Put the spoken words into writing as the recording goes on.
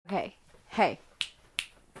Hey, hey,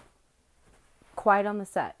 quiet on the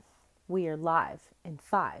set. We are live in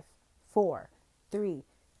 5, 4, 3,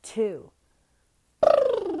 2.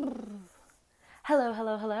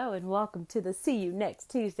 Hello, and welcome to the See You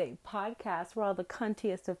Next Tuesday podcast, where all the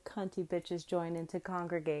cuntiest of cunty bitches join in to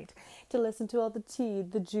congregate to listen to all the tea,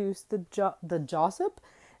 the juice, the gossip?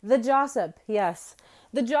 The gossip, yes.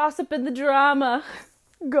 The gossip and the drama.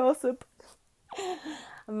 Gossip.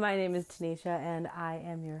 My name is Tanisha, and I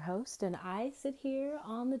am your host, and I sit here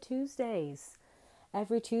on the Tuesdays.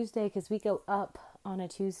 Every Tuesday, because we go up on a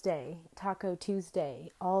Tuesday. Taco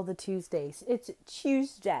Tuesday. All the Tuesdays. It's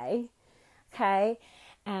Tuesday. Okay?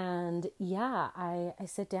 And yeah, I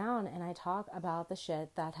sit down and I talk about the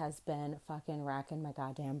shit that has been fucking racking my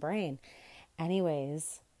goddamn brain.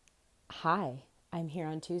 Anyways, hi. I'm here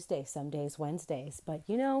on Tuesday, some days Wednesdays, but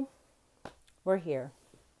you know, we're here.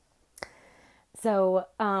 So,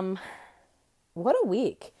 what a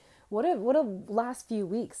week. What a last few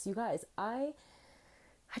weeks, you guys. I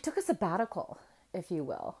took a sabbatical, if you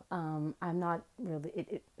will. I'm not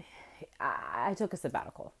really, I took a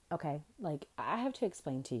sabbatical, okay? Like, I have to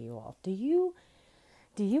explain to you all. Do you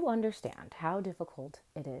understand how difficult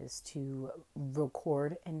it is to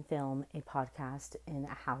record and film a podcast in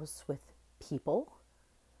a house with people?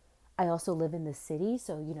 I also live in the city,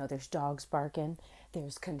 so, you know, there's dogs barking,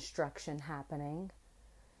 there's construction happening,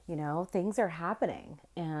 you know, things are happening.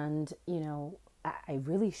 And, you know, I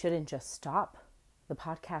really shouldn't just stop. The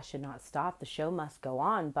podcast should not stop. The show must go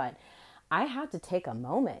on, but I had to take a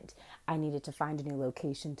moment. I needed to find a new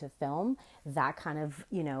location to film. That kind of,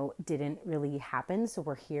 you know, didn't really happen. So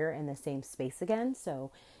we're here in the same space again. So,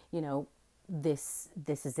 you know, this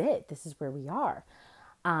is it. This is where we are.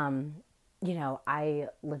 You know, I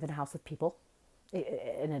live in a house with people,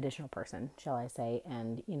 an additional person, shall I say.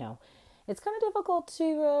 And, you know, it's kind of difficult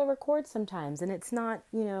to record sometimes. And it's not,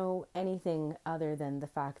 you know, anything other than the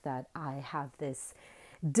fact that I have this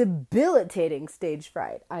debilitating stage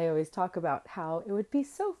fright. I always talk about how it would be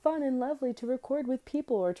so fun and lovely to record with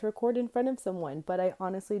people or to record in front of someone. But I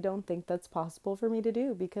honestly don't think that's possible for me to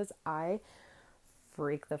do because I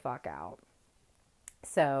freak the fuck out.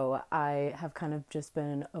 So I have kind of just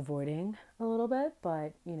been avoiding a little bit,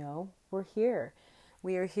 but you know, we're here.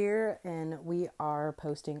 We are here and we are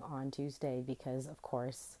posting on Tuesday because of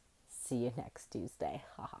course, see you next Tuesday.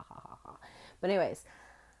 But anyways,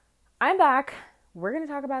 I'm back. We're going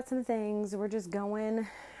to talk about some things. We're going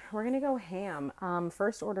to go ham.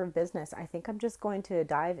 First order of business. I think I'm just going to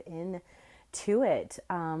dive in to it.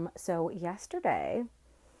 So yesterday,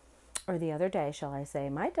 or the other day, shall I say,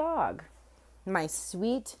 my dog, my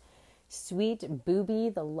sweet, sweet Booby,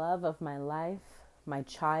 the love of my life, my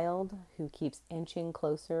child who keeps inching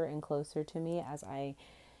closer and closer to me as I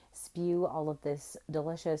spew all of this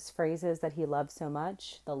delicious phrases that he loves so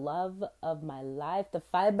much. The love of my life, the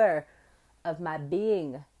fiber of my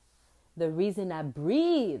being, the reason I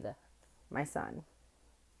breathe, my son,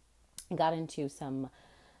 got into some,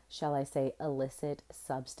 shall I say, illicit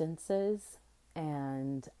substances,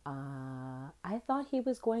 and I thought he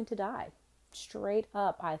was going to die. Straight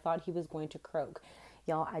up, I thought he was going to croak.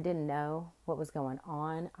 Y'all, I didn't know what was going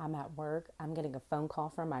on. I'm at work. I'm getting a phone call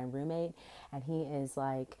from my roommate, and he is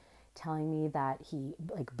like telling me that he,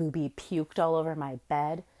 like, Booby puked all over my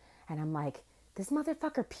bed. And I'm like, this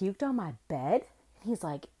motherfucker puked on my bed? And he's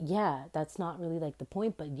like, yeah, that's not really like the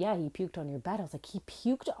point, but yeah, he puked on your bed. I was like, he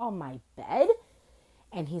puked on my bed?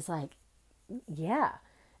 And he's like, yeah.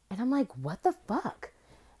 And I'm like, what the fuck?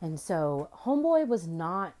 And so homeboy was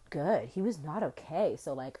not good. He was not okay.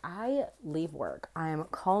 So like, I leave work. I am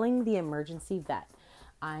calling the emergency vet.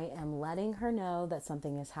 I am letting her know that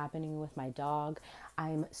something is happening with my dog.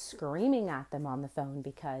 I'm screaming at them on the phone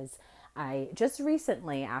because I just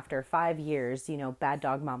recently, after 5 years, you know, bad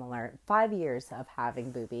dog mom alert, 5 years of having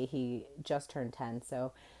Booby. He just turned 10.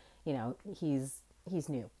 So, you know, he's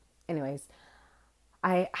new. Anyways,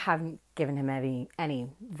 I haven't given him any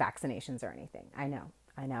vaccinations or anything.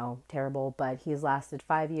 I know, terrible, but he's lasted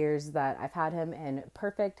 5 years that I've had him in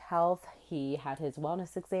perfect health. He had his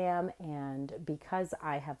wellness exam, and because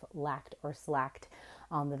I have lacked or slacked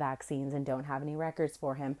on the vaccines and don't have any records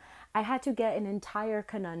for him, I had to get an entire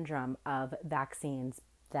conundrum of vaccines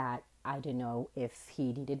that I didn't know if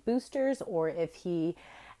he needed boosters or if he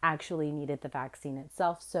actually needed the vaccine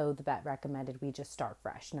itself. So the vet recommended we just start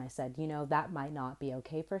fresh. And I said, you know, that might not be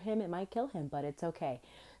okay for him. It might kill him, but it's okay.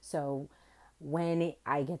 So when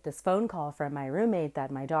I get this phone call from my roommate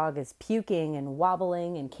that my dog is puking and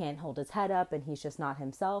wobbling and can't hold his head up and he's just not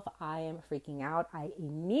himself, I am freaking out. I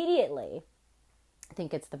immediately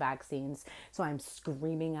think it's the vaccines. So I'm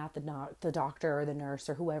screaming at the doctor or the nurse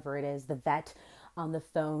or whoever it is, the vet on the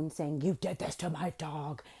phone saying, "You did this to my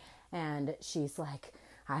dog." And she's like,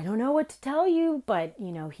 "I don't know what to tell you, but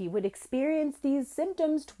he would experience these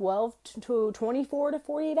symptoms 12 to 24 to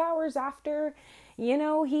 48 hours after,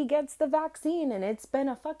 he gets the vaccine, and it's been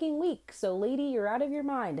a fucking week. So lady, you're out of your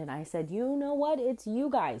mind." And I said, "You know what? It's you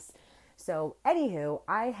guys." So anywho,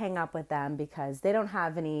 I hang up with them because they don't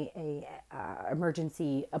have any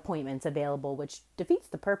emergency appointments available, which defeats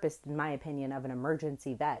the purpose, in my opinion, of an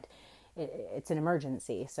emergency vet. It's an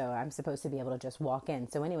emergency, so I'm supposed to be able to just walk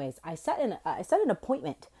in. So anyways, I set an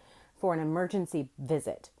appointment for an emergency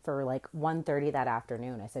visit for like 1:30 that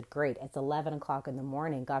afternoon. I said, great, it's 11 o'clock in the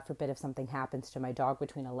morning. God forbid if something happens to my dog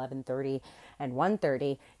between 11:30 and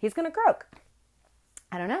 1:30, he's going to croak.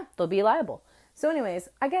 I don't know. They'll be liable. So anyways,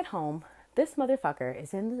 I get home. This motherfucker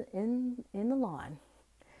is in the lawn,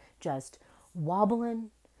 just wobbling.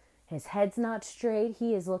 His head's not straight.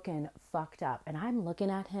 He is looking fucked up. And I'm looking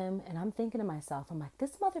at him and I'm thinking to myself, I'm like,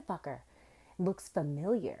 this motherfucker looks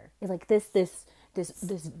familiar. It's like this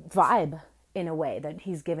vibe in a way that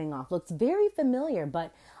he's giving off looks very familiar,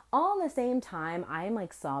 but all at the same time, I'm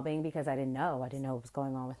like sobbing because I didn't know what was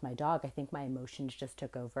going on with my dog. I think my emotions just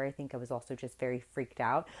took over. I think I was also just very freaked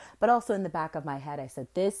out. But also in the back of my head, I said,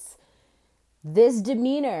 this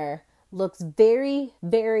demeanor looks very,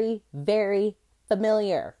 very, very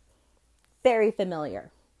familiar. Very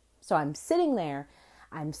familiar. So I'm sitting there,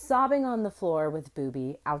 I'm sobbing on the floor with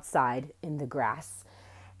Booby outside in the grass.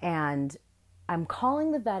 And I'm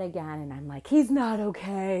calling the vet again and I'm like, he's not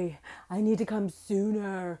okay. I need to come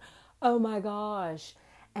sooner. Oh my gosh.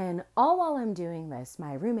 And all while I'm doing this,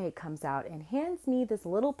 my roommate comes out and hands me this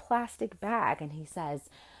little plastic bag. And he says,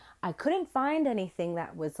 I couldn't find anything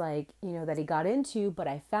that was like, that he got into, but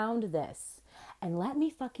I found this. And let me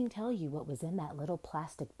fucking tell you what was in that little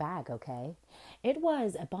plastic bag, okay? It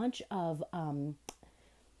was a bunch of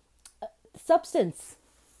substance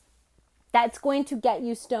that's going to get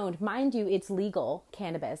you stoned. Mind you, it's legal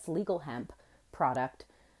cannabis, legal hemp product,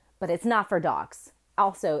 but it's not for dogs.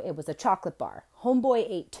 Also, it was a chocolate bar. Homeboy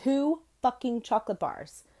ate 2 fucking chocolate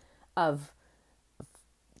bars of,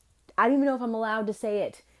 I don't even know if I'm allowed to say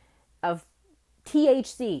it, of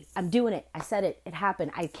THC. I'm doing it. I said it. It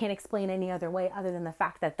happened. I can't explain any other way other than the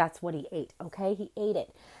fact that that's what he ate. Okay? He ate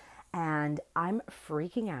it. And I'm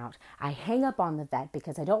freaking out. I hang up on the vet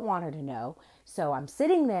because I don't want her to know. So I'm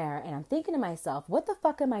sitting there and I'm thinking to myself, what the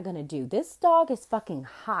fuck am I going to do? This dog is fucking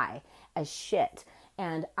high as shit.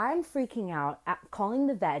 And I'm freaking out, calling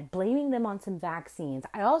the vet, blaming them on some vaccines.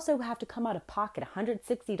 I also have to come out of pocket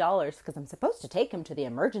 $160 because I'm supposed to take him to the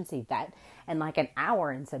emergency vet in like an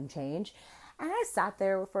hour and some change. And I sat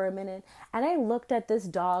there for a minute and I looked at this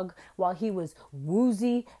dog while he was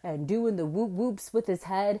woozy and doing the whoop whoops with his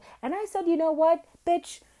head. And I said, you know what,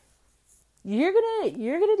 bitch, you're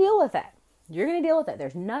gonna deal with it. You're gonna deal with it.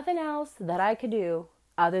 There's nothing else that I could do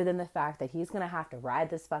other than the fact that he's gonna have to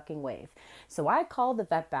ride this fucking wave. So I call the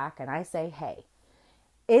vet back and I say, hey,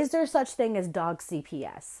 is there such thing as dog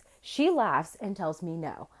CPS? She laughs and tells me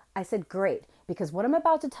no. I said, great, because what I'm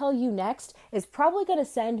about to tell you next is probably going to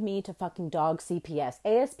send me to fucking dog CPS.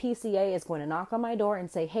 ASPCA is going to knock on my door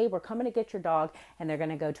and say, hey, we're coming to get your dog, and they're going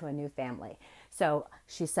to go to a new family. So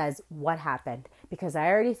she says, what happened? Because I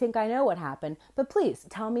already think I know what happened, but please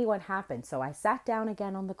tell me what happened. So I sat down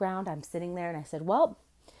again on the ground. I'm sitting there and I said, well,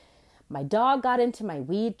 my dog got into my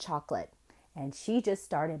weed chocolate, and she just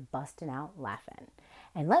started busting out laughing.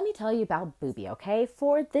 And let me tell you about Booby, okay?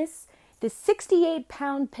 For this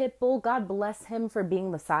 68-pound pit bull, God bless him for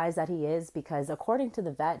being the size that he is, because according to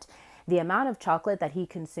the vet, the amount of chocolate that he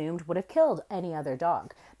consumed would have killed any other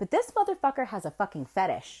dog. But this motherfucker has a fucking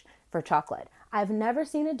fetish for chocolate. I've never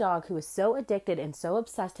seen a dog who is so addicted and so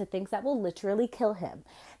obsessed to things that will literally kill him.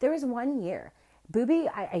 There was one year, Booby,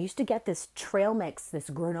 I used to get this trail mix, this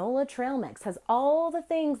granola trail mix, has all the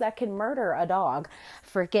things that can murder a dog.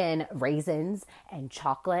 Freaking raisins and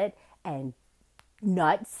chocolate and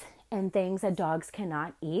nuts and things that dogs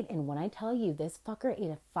cannot eat. And when I tell you, this fucker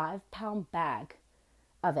ate a 5-pound bag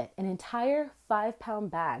of it, an entire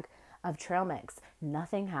 5-pound bag of trail mix.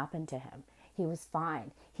 Nothing happened to him. He was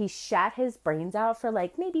fine. He shat his brains out for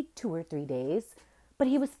like maybe 2 or 3 days, but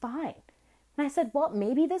he was fine. And I said, well,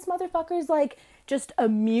 maybe this motherfucker's like just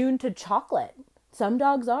immune to chocolate. Some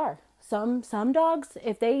dogs are. Some dogs,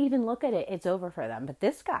 if they even look at it, it's over for them. But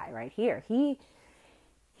this guy right here, he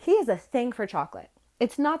has a thing for chocolate.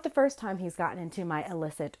 It's not the first time he's gotten into my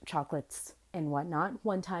illicit chocolates and whatnot.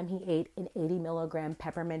 One time he ate an 80 milligram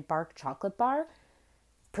peppermint bark chocolate bar,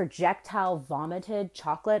 projectile vomited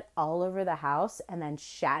chocolate all over the house, and then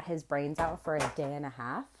shat his brains out for a day and a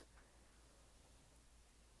half.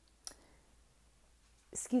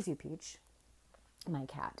 Excuse you, Peach. My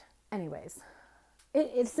cat. Anyways,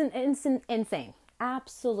 it's insane.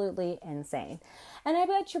 Absolutely insane. And I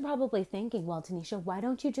bet you're probably thinking, well, Tanisha, why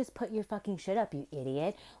don't you just put your fucking shit up, you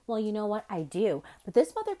idiot? Well, you know what? I do. But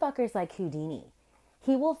this motherfucker's like Houdini.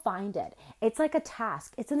 He will find it. It's like a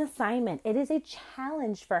task. It's an assignment. It is a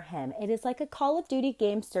challenge for him. It is like a Call of Duty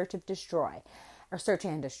game, Search and Destroy,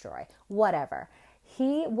 whatever.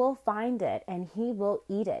 He will find it and he will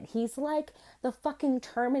eat it. He's like the fucking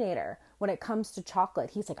Terminator when it comes to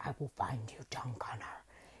chocolate. He's like, I will find you, John Connor.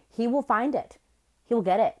 He will find it. He'll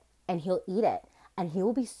get it and he'll eat it. And he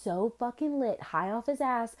will be so fucking lit, high off his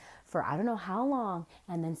ass for I don't know how long.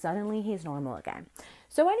 And then suddenly he's normal again.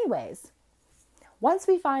 So anyways, once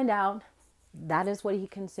we find out that is what he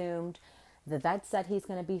consumed, the vet said he's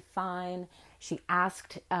going to be fine. She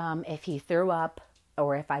asked if he threw up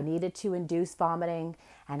or if I needed to induce vomiting.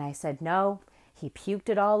 And I said, no, he puked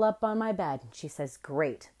it all up on my bed. She says,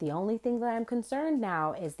 great. The only thing that I'm concerned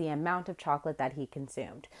now is the amount of chocolate that he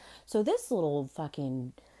consumed. So this little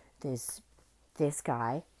fucking, this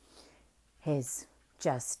guy is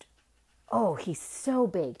just, oh, he's so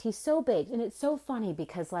baked. He's so baked. And it's so funny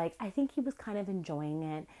because like, I think he was kind of enjoying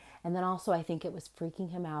it. And then also I think it was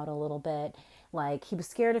freaking him out a little bit. Like he was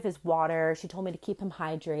scared of his water. She told me to keep him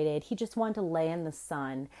hydrated. He just wanted to lay in the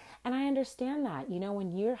sun. And I understand that, you know,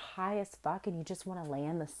 when you're high as fuck and you just want to lay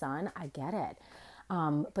in the sun, I get it.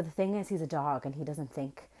 But the thing is, he's a dog and he doesn't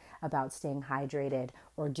think about staying hydrated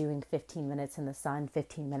or doing 15 minutes in the sun,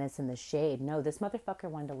 15 minutes in the shade. No, this motherfucker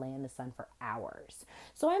wanted to lay in the sun for hours.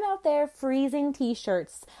 So I'm out there freezing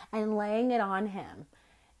t-shirts and laying it on him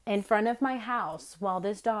in front of my house while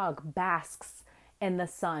this dog basks in the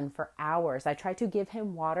sun for hours. I tried to give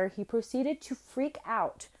him water. He proceeded to freak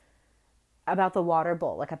out about the water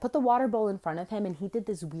bowl. Like I put the water bowl in front of him and he did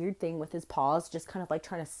this weird thing with his paws, just kind of like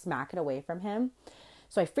trying to smack it away from him.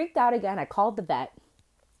 So I freaked out again. I called the vet.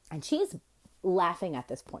 And she's laughing at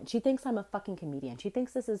this point. She thinks I'm a fucking comedian. She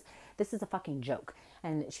thinks this is a fucking joke.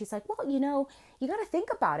 And she's like, well, you know, you got to think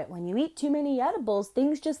about it. When you eat too many edibles,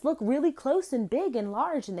 things just look really close and big and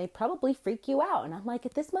large and they probably freak you out. And I'm like,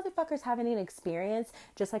 if this motherfucker's having an experience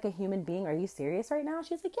just like a human being, are you serious right now?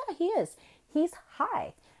 She's like, yeah, he is. He's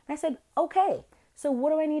high. And I said, okay. So what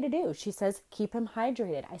do I need to do? She says, keep him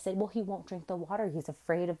hydrated. I said, well, he won't drink the water. He's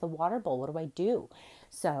afraid of the water bowl. What do I do?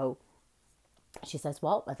 So she says,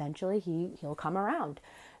 well, eventually he'll come around.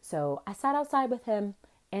 So I sat outside with him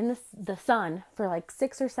in the sun for like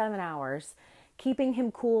 6 or 7 hours, keeping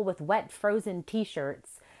him cool with wet, frozen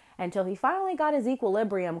t-shirts until he finally got his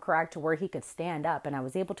equilibrium correct to where he could stand up. And I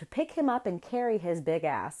was able to pick him up and carry his big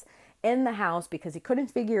ass in the house because he couldn't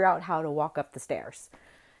figure out how to walk up the stairs.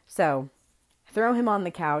 So throw him on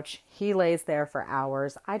the couch. He lays there for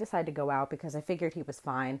hours. I decided to go out because I figured he was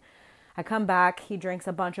fine. I come back, he drinks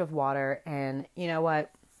a bunch of water, and you know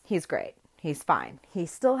what? He's great. He's fine. He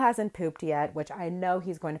still hasn't pooped yet, which I know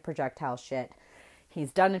he's going to projectile shit.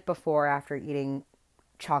 He's done it before after eating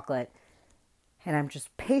chocolate, and I'm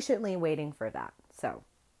just patiently waiting for that. So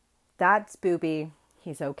that's Boopy.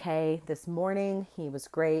 He's okay. This morning, he was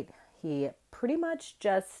great. He pretty much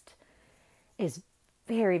just is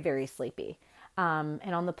very, very sleepy.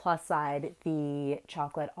 And on the plus side, the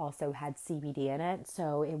chocolate also had CBD in it.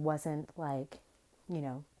 So it wasn't like, you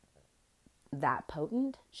know, that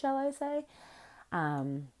potent, shall I say.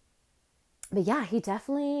 But yeah, he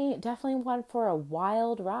definitely went for a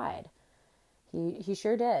wild ride. He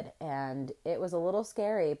sure did. And it was a little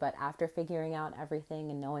scary, but after figuring out everything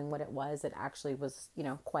and knowing what it actually was, you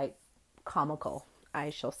know, quite comical, I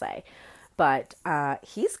shall say. But,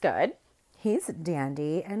 he's good. He's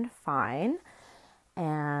dandy and fine.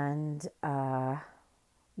 And,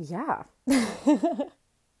 yeah, it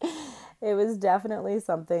was definitely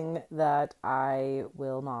something that I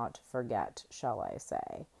will not forget, shall I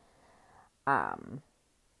say.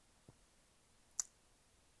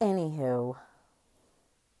 Anywho,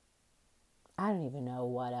 I don't even know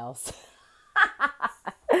what else.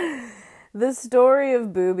 The story of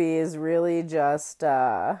Boopy is really just,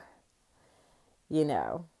 you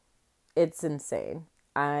know, it's insane.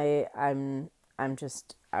 I'm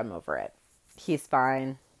over it. He's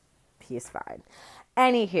fine. He's fine.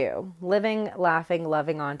 Anywho, living, laughing,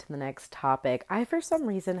 loving on to the next topic. I, for some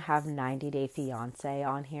reason, have 90 Day Fiancé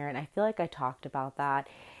on here, and I feel like I talked about that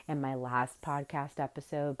in my last podcast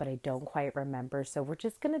episode, but I don't quite remember. So we're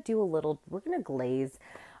just going to we're going to glaze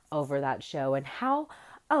over that show and how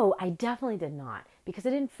Oh, I definitely did not because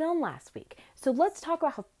it didn't film last week. So let's talk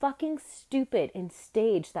about how fucking stupid and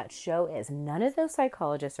staged that show is. None of those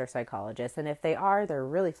psychologists are psychologists, and if they are, they're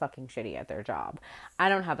really fucking shitty at their job. I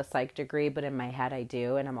don't have a psych degree, but in my head I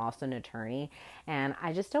do, and I'm also an attorney, and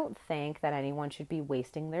I just don't think that anyone should be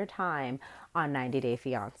wasting their time on 90 Day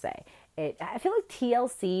Fiancé. I feel like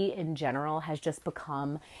TLC in general has just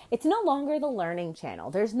become, it's no longer the learning channel.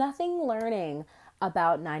 There's nothing learning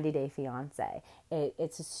about 90 Day Fiancé.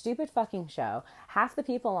 It's a stupid fucking show. Half the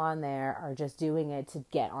people on there are just doing it to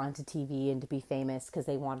get onto TV and to be famous because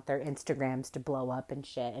they want their Instagrams to blow up and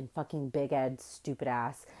shit. And fucking Big Ed's stupid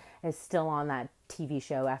ass is still on that TV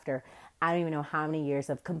show after I don't even know how many years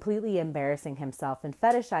of completely embarrassing himself and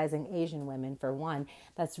fetishizing Asian women for one.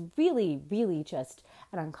 That's really, really just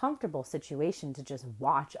an uncomfortable situation to just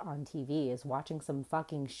watch on TV, is watching some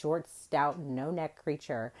fucking short, stout, no-neck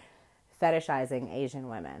creature fetishizing Asian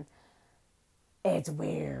women. It's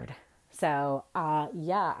weird. So,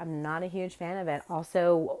 yeah, I'm not a huge fan of it.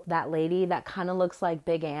 Also, that lady that kind of looks like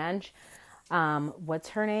Big Ange, what's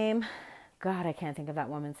her name? God, I can't think of that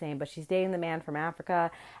woman's name, but she's dating the man from Africa,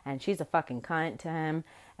 and she's a fucking cunt to him.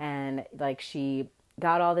 And, like, she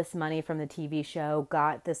got all this money from the TV show,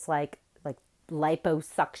 got this, like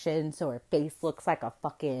liposuction, so her face looks like a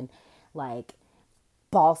fucking, like,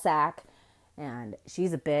 ball sack. And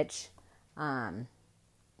she's a bitch.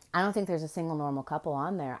 I don't think there's a single normal couple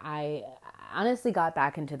on there. I honestly got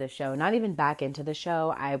back into the show, not even back into the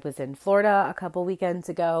show. I was in Florida a couple weekends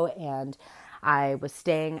ago, and I was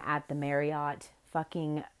staying at the Marriott,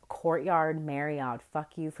 fucking Courtyard Marriott.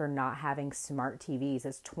 Fuck you for not having smart TVs.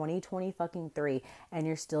 It's 2020 fucking 3, and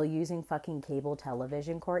you're still using fucking cable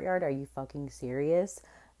television, Courtyard. Are you fucking serious?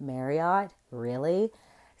 Marriott? Really?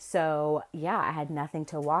 So, yeah, I had nothing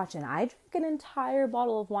to watch, and I drank an entire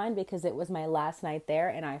bottle of wine because it was my last night there,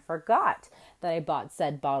 and I forgot that I bought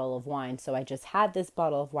said bottle of wine. So I just had this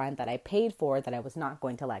bottle of wine that I paid for that I was not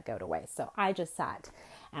going to let go to waste. So I just sat,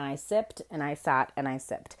 and I sipped, and I sat, and I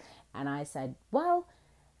sipped. And I said, well,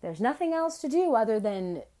 there's nothing else to do other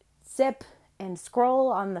than sip and scroll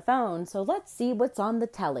on the phone, so let's see what's on the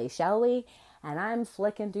telly, shall we? And I'm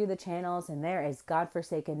flicking through the channels, and there is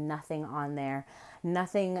godforsaken nothing on there.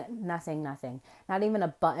 Nothing. Not even a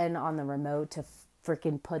button on the remote to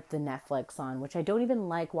freaking put the Netflix on, which I don't even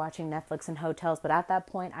like watching Netflix in hotels. But at that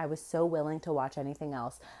point, I was so willing to watch anything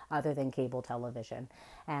else other than cable television.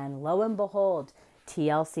 And lo and behold,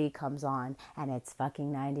 TLC comes on, and it's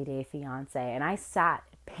fucking 90 Day Fiancé. And I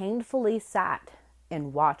painfully sat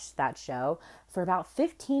and watched that show for about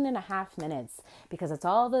 15 and a half minutes because it's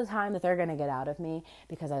all the time that they're going to get out of me,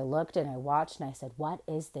 because I looked and I watched and I said, what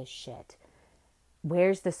is this shit?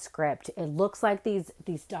 Where's the script? It looks like these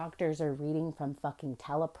doctors are reading from fucking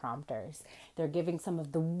teleprompters. They're giving some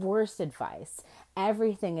of the worst advice.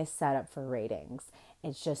 Everything is set up for ratings.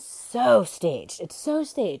 It's just so staged. It's so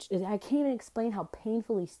staged. I can't even explain how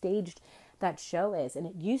painfully staged that show is. And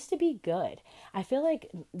it used to be good. I feel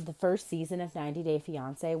like the first season of 90 Day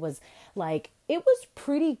Fiancé was like, it was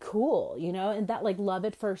pretty cool, you know, and that like Love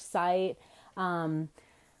at First Sight,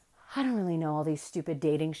 I don't really know all these stupid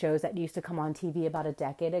dating shows that used to come on TV about a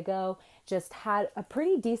decade ago, just had a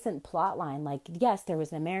pretty decent plot line. Like, yes, there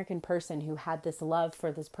was an American person who had this love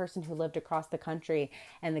for this person who lived across the country,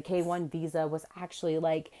 and the K-1 visa was actually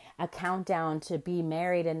like a countdown to be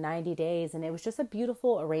married in 90 days, and it was just a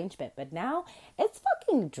beautiful arrangement. But now it's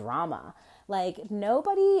fucking drama. Like,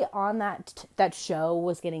 nobody on that show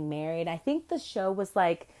was getting married. I think the show was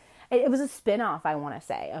like, it was a spin-off, I want to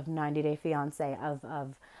say, of 90 Day Fiancé,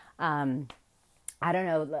 of I don't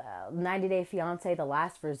know, 90 Day Fiancé, The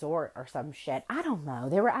Last Resort or some shit. I don't know.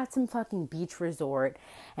 They were at some fucking beach resort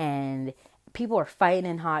and people were fighting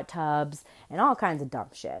in hot tubs and all kinds of dumb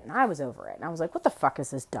shit. And I was over it. And I was like, what the fuck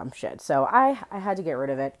is this dumb shit? So I had to get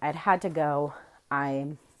rid of it. I'd had to go.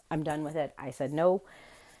 I'm done with it. I said, no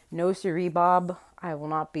siree, Bob. I will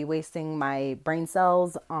not be wasting my brain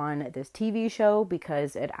cells on this TV show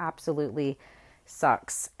because it absolutely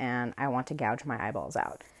sucks and I want to gouge my eyeballs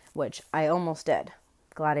out. Which I almost did.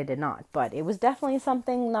 Glad I did not. But it was definitely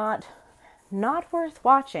something not worth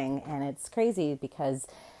watching. And it's crazy because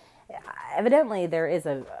evidently there is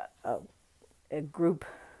a group,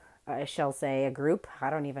 I shall say a group, I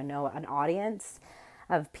don't even know, an audience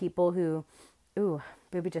of people who, ooh,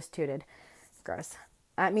 Booby just tooted. Gross.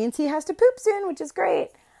 That means he has to poop soon, which is great.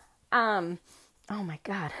 Oh my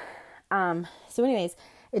God. So anyways,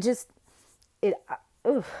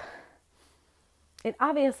 it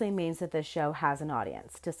obviously means that this show has an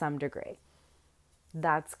audience to some degree.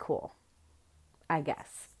 That's cool, I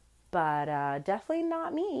guess. But definitely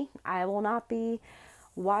not me. I will not be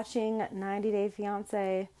watching 90 Day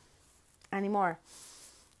Fiancé anymore.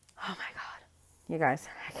 Oh my God. You guys,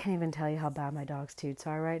 I can't even tell you how bad my dog's toots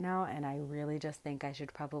are right now. And I really just think I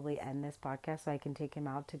should probably end this podcast so I can take him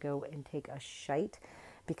out to go and take a shite.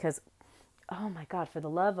 Because, oh my God, for the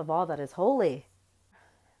love of all that is holy.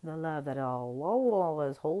 The love that all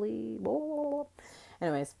is holy.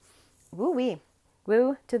 Anyways, woo-wee.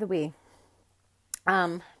 Woo to the wee.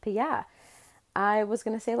 But yeah, I was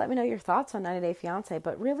going to say, let me know your thoughts on 90 Day Fiancé,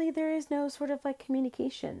 but really there is no sort of like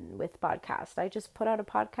communication with podcast. I just put out a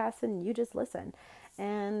podcast and you just listen.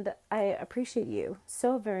 And I appreciate you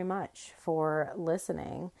so very much for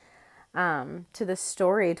listening to the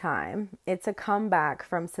story time. It's a comeback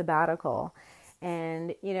from sabbatical.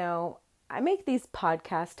 And, you know, I make these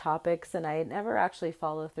podcast topics and I never actually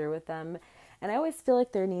follow through with them. And I always feel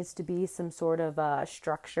like there needs to be some sort of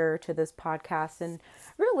structure to this podcast. And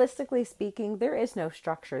realistically speaking, there is no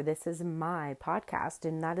structure. This is my podcast.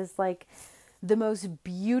 And that is like the most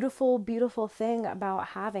beautiful, beautiful thing about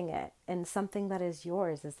having it. And something that is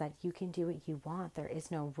yours is that you can do what you want. There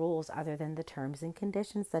is no rules other than the terms and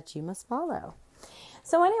conditions that you must follow.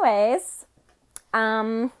 So anyways,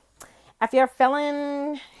 if you're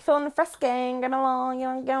feeling frisky, give it a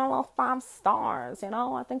little 5 stars,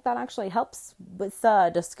 I think that actually helps with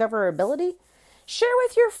discoverability. Share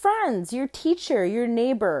with your friends, your teacher, your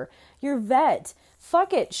neighbor, your vet.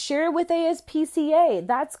 Fuck it, share with ASPCA.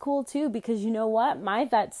 That's cool too, because you know what? My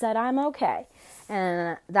vet said I'm okay.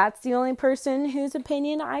 And that's the only person whose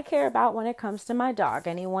opinion I care about when it comes to my dog.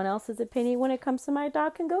 Anyone else's opinion when it comes to my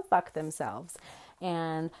dog can go fuck themselves.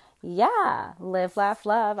 And yeah, live, laugh,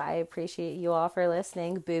 love. I appreciate you all for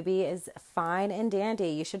listening. Booby is fine and dandy.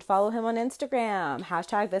 You should follow him on Instagram.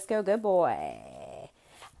 #ViscoGoodBoy.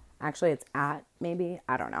 Actually, it's @ maybe.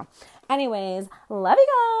 I don't know. Anyways, love you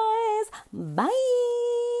guys. Bye.